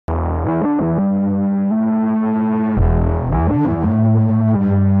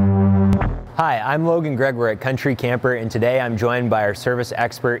I'm Logan Gregg, we're at Country Camper, and today I'm joined by our service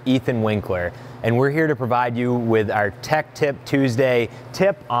expert, Ethan Winkler. And we're here to provide you with our Tech Tip Tuesday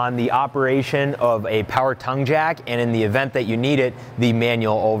tip on the operation of a power tongue jack, and in the event that you need it, the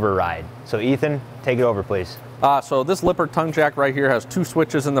manual override. So Ethan, take it over, please. So this Lippert tongue jack right here has two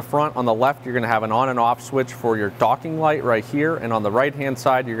switches in the front. On the left, you're going to have an on and off switch for your docking light right here, and on the right hand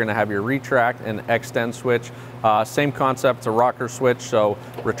side, you're going to have your retract and extend switch. Same concept, it's a rocker switch, so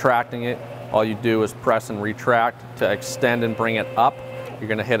retracting it, all you do is press and retract to extend and bring it up. You're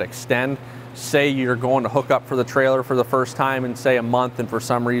going to hit extend. Say you're going to hook up for the trailer for the first time in, say, a month, and for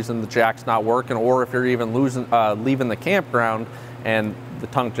some reason the jack's not working, or if you're even leaving the campground and the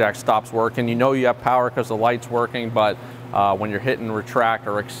tongue jack stops working, you know you have power because the light's working, but when you're hitting retract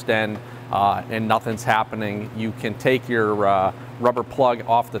or extend and nothing's happening, you can take your rubber plug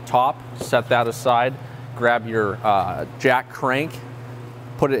off the top, set that aside, grab your jack crank,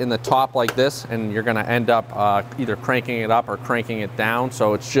 put it in the top like this, and you're going to end up either cranking it up or cranking it down.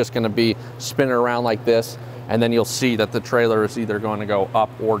 So it's just going to be spinning around like this, and then you'll see that the trailer is either going to go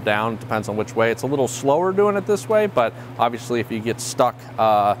up or down. It depends on which way. It's a little slower doing it this way, but obviously if you get stuck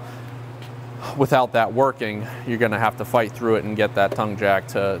without that working, you're going to have to fight through it and get that tongue jack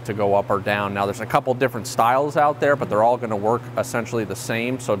to go up or down. Now there's a couple different styles out there, but they're all going to work essentially the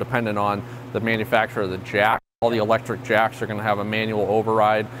same. So depending on the manufacturer of the jack, all the electric jacks are going to have a manual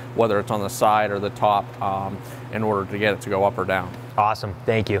override, whether it's on the side or the top, in order to get it to go up or down. Awesome,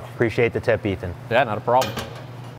 thank you. Appreciate the tip, Ethan. Yeah, not a problem.